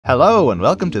Hello and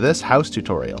welcome to this house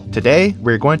tutorial. Today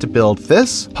we're going to build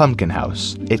this pumpkin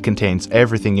house. It contains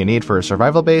everything you need for a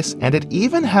survival base, and it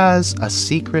even has a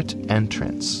secret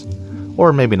entrance.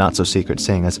 Or maybe not so secret,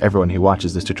 seeing as everyone who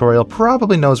watches this tutorial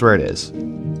probably knows where it is.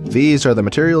 These are the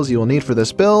materials you will need for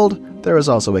this build. There is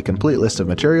also a complete list of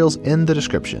materials in the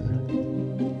description.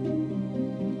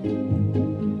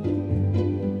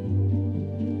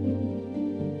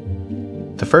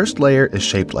 The first layer is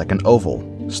shaped like an oval.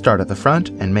 Start at the front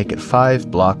and make it 5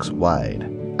 blocks wide.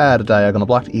 Add a diagonal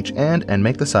block to each end and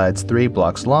make the sides 3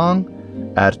 blocks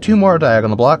long. Add 2 more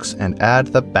diagonal blocks and add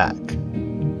the back.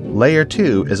 Layer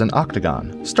 2 is an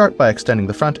octagon. Start by extending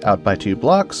the front out by 2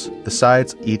 blocks. The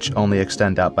sides each only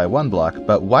extend out by 1 block,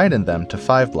 but widen them to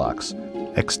 5 blocks.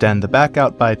 Extend the back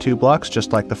out by 2 blocks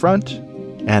just like the front,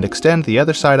 and extend the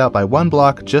other side out by 1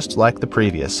 block just like the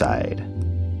previous side.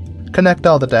 Connect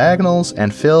all the diagonals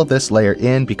and fill this layer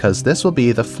in because this will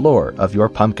be the floor of your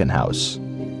pumpkin house.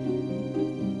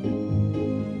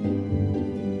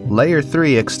 Layer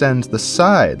 3 extends the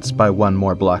sides by 1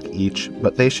 more block each,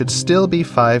 but they should still be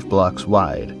 5 blocks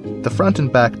wide. The front and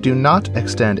back do not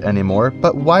extend anymore,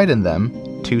 but widen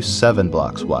them to 7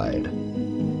 blocks wide.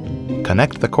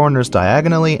 Connect the corners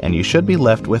diagonally and you should be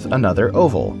left with another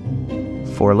oval.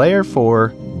 For layer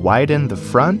 4, widen the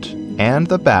front and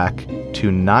the back to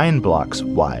 9 blocks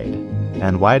wide,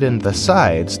 and widen the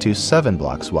sides to 7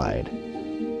 blocks wide.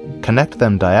 Connect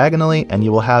them diagonally and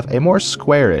you will have a more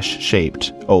squarish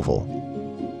shaped oval.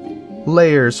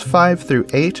 Layers 5 through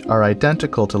 8 are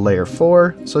identical to layer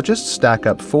 4, so just stack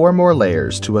up 4 more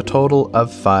layers to a total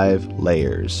of 5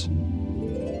 layers.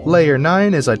 Layer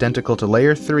 9 is identical to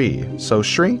layer 3, so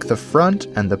shrink the front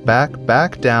and the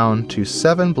back down to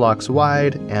 7 blocks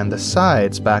wide and the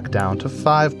sides back down to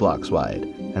 5 blocks wide,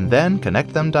 and then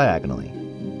connect them diagonally.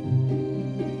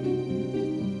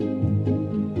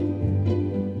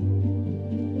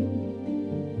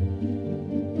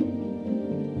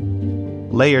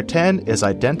 Layer 10 is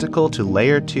identical to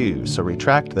layer 2, so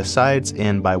retract the sides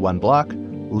in by 1 block,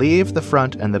 leave the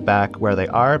front and the back where they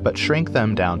are but shrink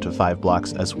them down to 5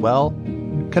 blocks as well.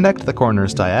 Connect the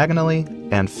corners diagonally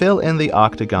and fill in the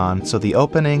octagon so the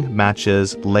opening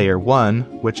matches layer 1,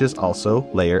 which is also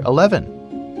layer 11.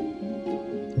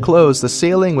 Close the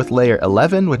ceiling with layer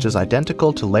 11, which is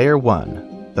identical to layer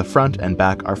 1. The front and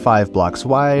back are 5 blocks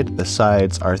wide, the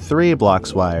sides are 3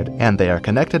 blocks wide, and they are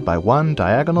connected by 1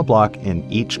 diagonal block in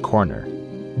each corner.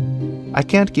 I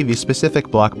can't give you specific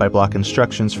block-by-block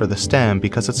instructions for the stem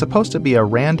because it's supposed to be a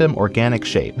random organic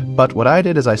shape, but what I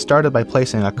did is I started by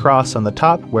placing a cross on the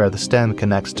top where the stem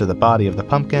connects to the body of the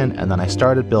pumpkin, and then I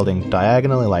started building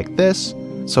diagonally like this,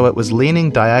 so it was leaning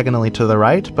diagonally to the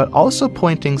right, but also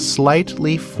pointing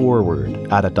slightly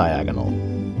forward at a diagonal.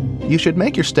 You should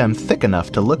make your stem thick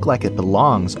enough to look like it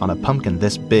belongs on a pumpkin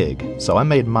this big, so I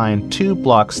made mine 2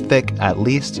 blocks thick at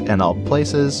least in all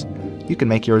places. You can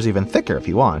make yours even thicker if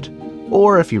you want.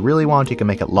 Or if you really want, you can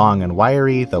make it long and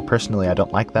wiry, though personally I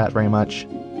don't like that very much.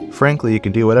 Frankly, you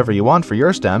can do whatever you want for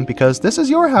your stem because this is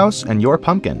your house and your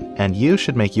pumpkin, and you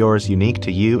should make yours unique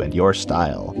to you and your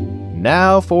style.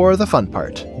 Now for the fun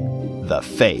part, the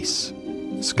face.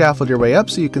 Scaffold your way up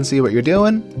so you can see what you're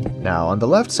doing. Now on the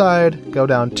left side, go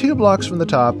down 2 blocks from the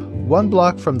top, 1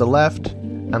 block from the left,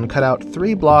 and cut out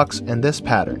 3 blocks in this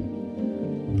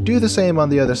pattern. Do the same on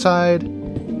the other side,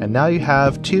 and now you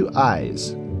have 2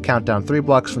 eyes. Count down 3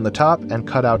 blocks from the top and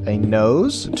cut out a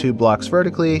nose, 2 blocks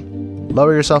vertically.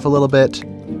 Lower yourself a little bit.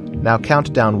 Now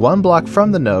count down 1 block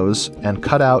from the nose and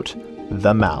cut out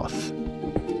the mouth.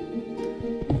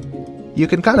 You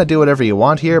can kind of do whatever you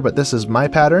want here, but this is my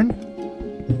pattern.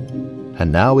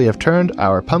 And now we have turned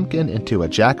our pumpkin into a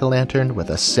jack-o'-lantern with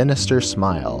a sinister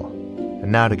smile.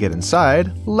 And now to get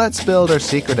inside, let's build our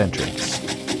secret entrance.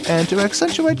 And to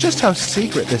accentuate just how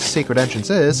secret this secret entrance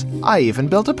is, I even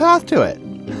built a path to it.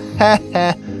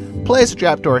 Heh. Place a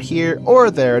trapdoor here or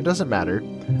there, it doesn't matter.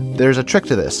 There's a trick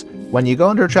to this. When you go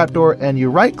under a trapdoor and you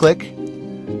right-click,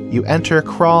 you enter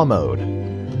crawl mode.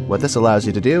 What this allows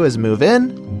you to do is move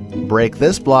in, break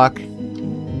this block,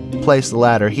 place the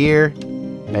ladder here,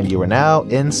 and you are now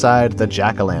inside the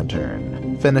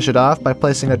jack-o'-lantern. Finish it off by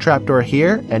placing a trapdoor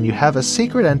here, and you have a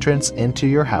secret entrance into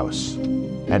your house.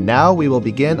 And now we will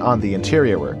begin on the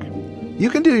interior work. You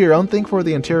can do your own thing for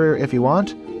the interior if you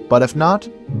want, but if not,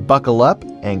 buckle up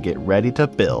and get ready to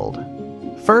build.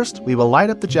 First, we will light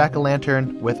up the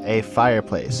jack-o'-lantern with a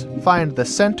fireplace. Find the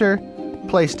center,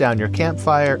 place down your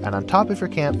campfire, and on top of your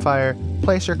campfire,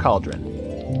 place your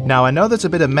cauldron. Now I know there's a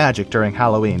bit of magic during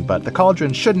Halloween, but the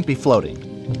cauldron shouldn't be floating.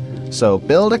 So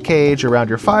build a cage around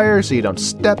your fire so you don't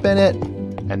step in it,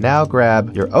 and now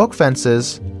grab your oak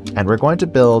fences And we're going to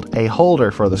build a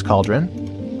holder for this cauldron.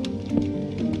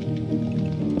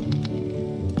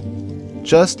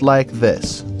 Just like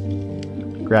this.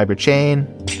 Grab your chain,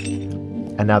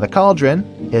 and now the cauldron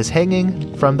is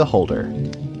hanging from the holder.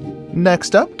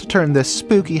 Next up, to turn this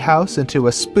spooky house into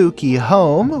a spooky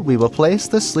home, we will place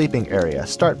the sleeping area.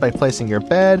 Start by placing your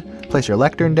bed, place your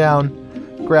lectern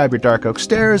down, grab your dark oak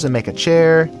stairs and make a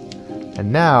chair,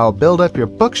 and now build up your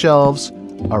bookshelves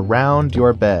around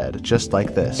your bed, just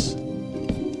like this.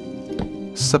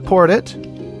 Support it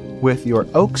with your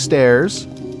oak stairs.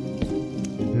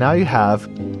 Now you have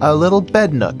a little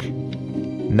bed nook.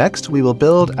 Next, we will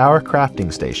build our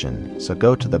crafting station. So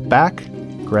go to the back,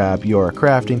 grab your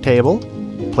crafting table,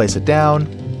 place it down,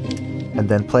 and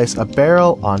then place a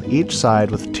barrel on each side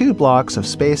with 2 blocks of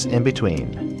space in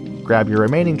between. Grab your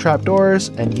remaining trapdoors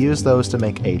and use those to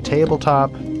make a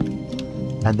tabletop,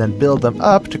 and then build them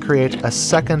up to create a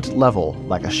second level,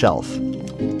 like a shelf.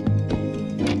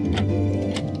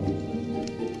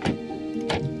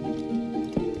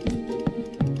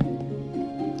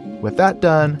 With that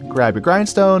done, grab your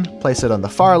grindstone, place it on the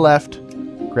far left,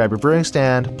 grab your brewing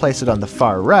stand, place it on the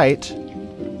far right,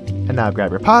 and now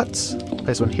grab your pots,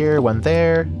 place one here, one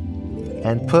there,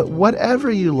 and put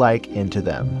whatever you like into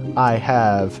them. I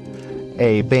have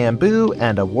a bamboo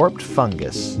and a warped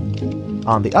fungus.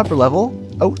 On the upper level,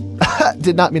 oh,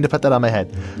 did not mean to put that on my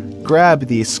head. Grab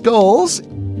the skulls,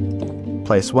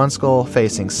 place one skull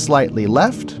facing slightly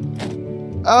left.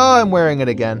 Oh, I'm wearing it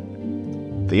again.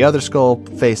 The other skull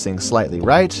facing slightly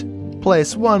right.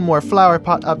 Place one more flower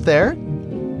pot up there,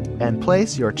 and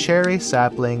place your cherry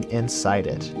sapling inside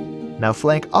it. Now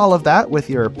flank all of that with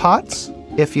your pots.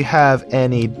 If you have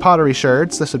any pottery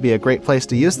sherds, this would be a great place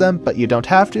to use them, but you don't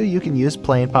have to. You can use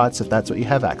plain pots if that's what you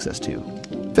have access to.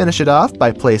 Finish it off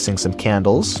by placing some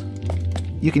candles.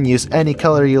 You can use any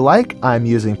color you like. I'm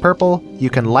using purple. You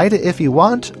can light it if you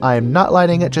want. I'm not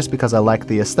lighting it just because I like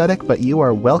the aesthetic, but you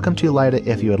are welcome to light it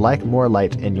if you would like more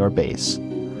light in your base.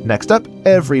 Next up,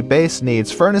 every base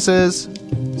needs furnaces.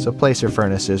 So place your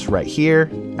furnaces right here.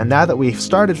 And now that we've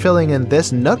started filling in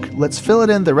this nook, let's fill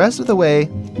it in the rest of the way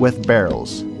with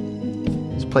barrels.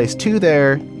 So place 2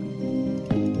 there.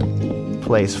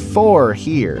 Place 4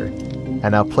 here.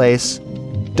 And now place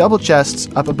double chests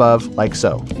up above like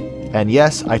so. And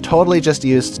yes, I totally just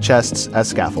used chests as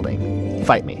scaffolding.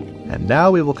 Fight me. And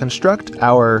now we will construct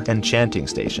our enchanting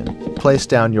station. Place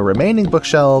down your remaining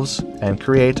bookshelves and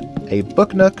create a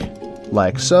book nook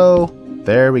like so.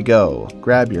 There we go.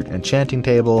 Grab your enchanting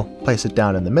table, place it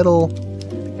down in the middle,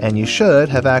 and you should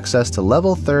have access to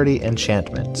level 30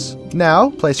 enchantments. Now,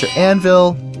 place your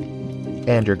anvil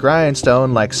and your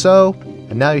grindstone like so,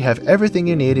 and now you have everything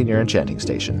you need in your enchanting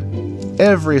station.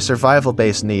 Every survival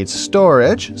base needs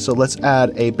storage, so let's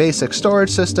add a basic storage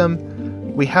system.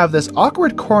 We have this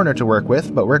awkward corner to work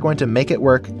with, but we're going to make it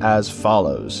work as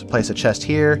follows. Place a chest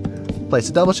here, place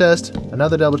a double chest,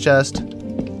 another double chest,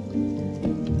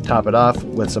 top it off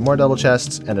with some more double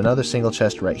chests, and another single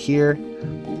chest right here.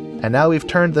 And now we've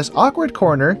turned this awkward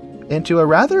corner into a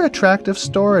rather attractive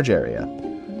storage area.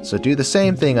 So do the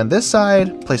same thing on this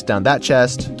side, place down that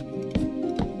chest,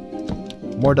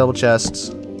 more double chests,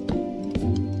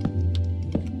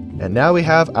 and now we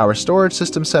have our storage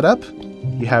system set up.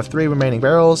 You have 3 remaining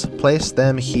barrels, place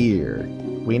them here.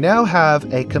 We now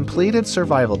have a completed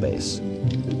survival base,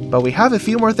 but we have a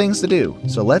few more things to do,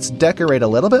 so let's decorate a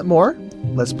little bit more.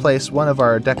 Let's place one of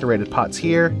our decorated pots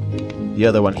here, the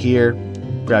other one here,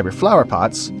 grab your flower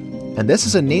pots, and this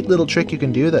is a neat little trick you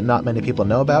can do that not many people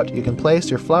know about. You can place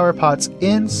your flower pots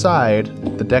inside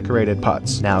the decorated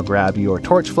pots. Now grab your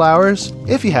torch flowers,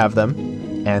 if you have them,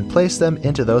 and place them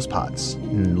into those pots.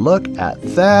 And look at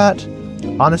that.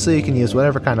 Honestly, you can use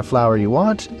whatever kind of flower you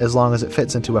want, as long as it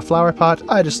fits into a flower pot.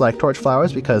 I just like torch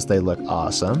flowers because they look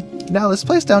awesome. Now let's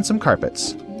place down some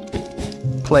carpets.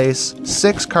 Place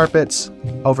 6 carpets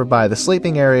over by the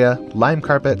sleeping area, lime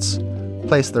carpets.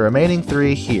 Place the remaining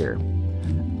 3 here.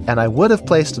 And I would have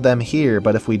placed them here,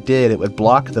 but if we did, it would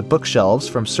block the bookshelves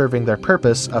from serving their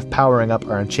purpose of powering up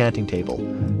our enchanting table.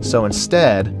 So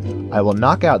instead, I will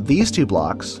knock out these 2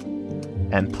 blocks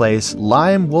and place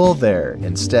lime wool there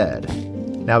instead.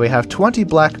 Now we have 20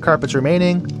 black carpets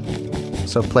remaining,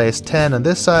 so place 10 on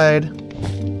this side,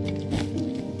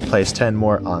 place 10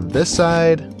 more on this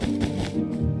side.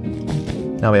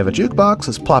 Now we have a jukebox,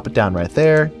 let's plop it down right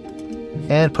there,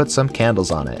 and put some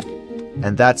candles on it.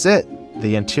 And that's it!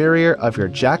 The interior of your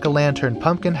jack-o'-lantern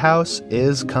pumpkin house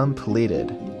is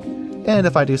completed. And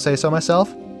if I do say so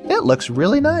myself, it looks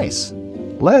really nice!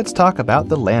 Let's talk about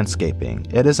the landscaping.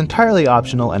 It is entirely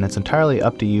optional and it's entirely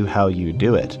up to you how you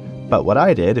do it. But what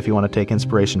I did, if you want to take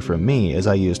inspiration from me, is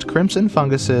I used crimson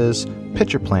funguses,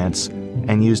 pitcher plants,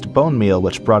 and used bone meal,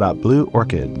 which brought out blue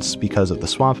orchids because of the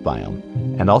swamp biome,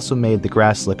 and also made the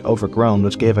grass look overgrown,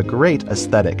 which gave a great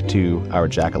aesthetic to our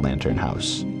jack-o'-lantern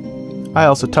house. I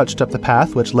also touched up the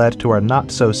path which led to our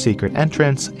not-so-secret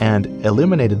entrance and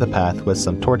illuminated the path with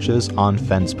some torches on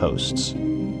fence posts.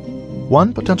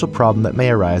 One potential problem that may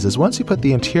arise is once you put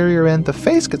the interior in, the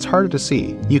face gets harder to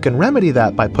see. You can remedy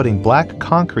that by putting black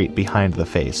concrete behind the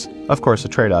face. Of course, the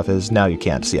trade-off is now you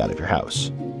can't see out of your house.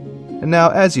 And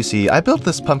now, as you see, I built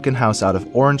this pumpkin house out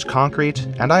of orange concrete,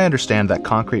 and I understand that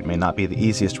concrete may not be the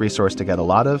easiest resource to get a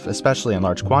lot of, especially in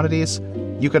large quantities.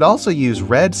 You could also use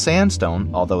red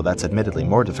sandstone, although that's admittedly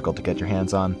more difficult to get your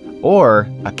hands on, or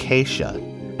acacia.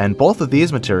 And both of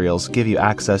these materials give you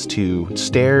access to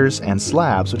stairs and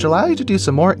slabs, which allow you to do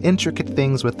some more intricate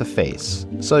things with the face.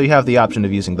 So you have the option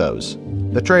of using those.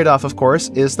 The trade-off, of course,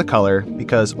 is the color,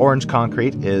 because orange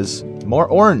concrete is more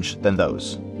orange than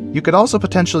those. You could also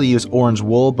potentially use orange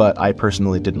wool, but I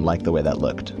personally didn't like the way that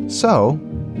looked. So,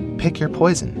 pick your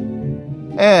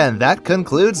poison. And that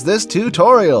concludes this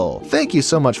tutorial! Thank you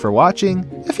so much for watching.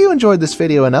 If you enjoyed this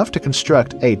video enough to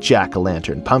construct a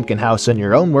jack-o'-lantern pumpkin house in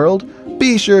your own world,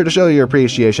 be sure to show your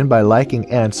appreciation by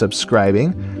liking and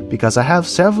subscribing, because I have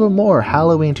several more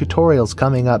Halloween tutorials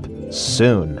coming up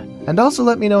soon. And also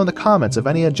let me know in the comments of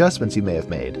any adjustments you may have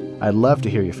made. I'd love to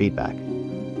hear your feedback.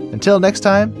 Until next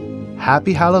time,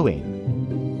 Happy Halloween!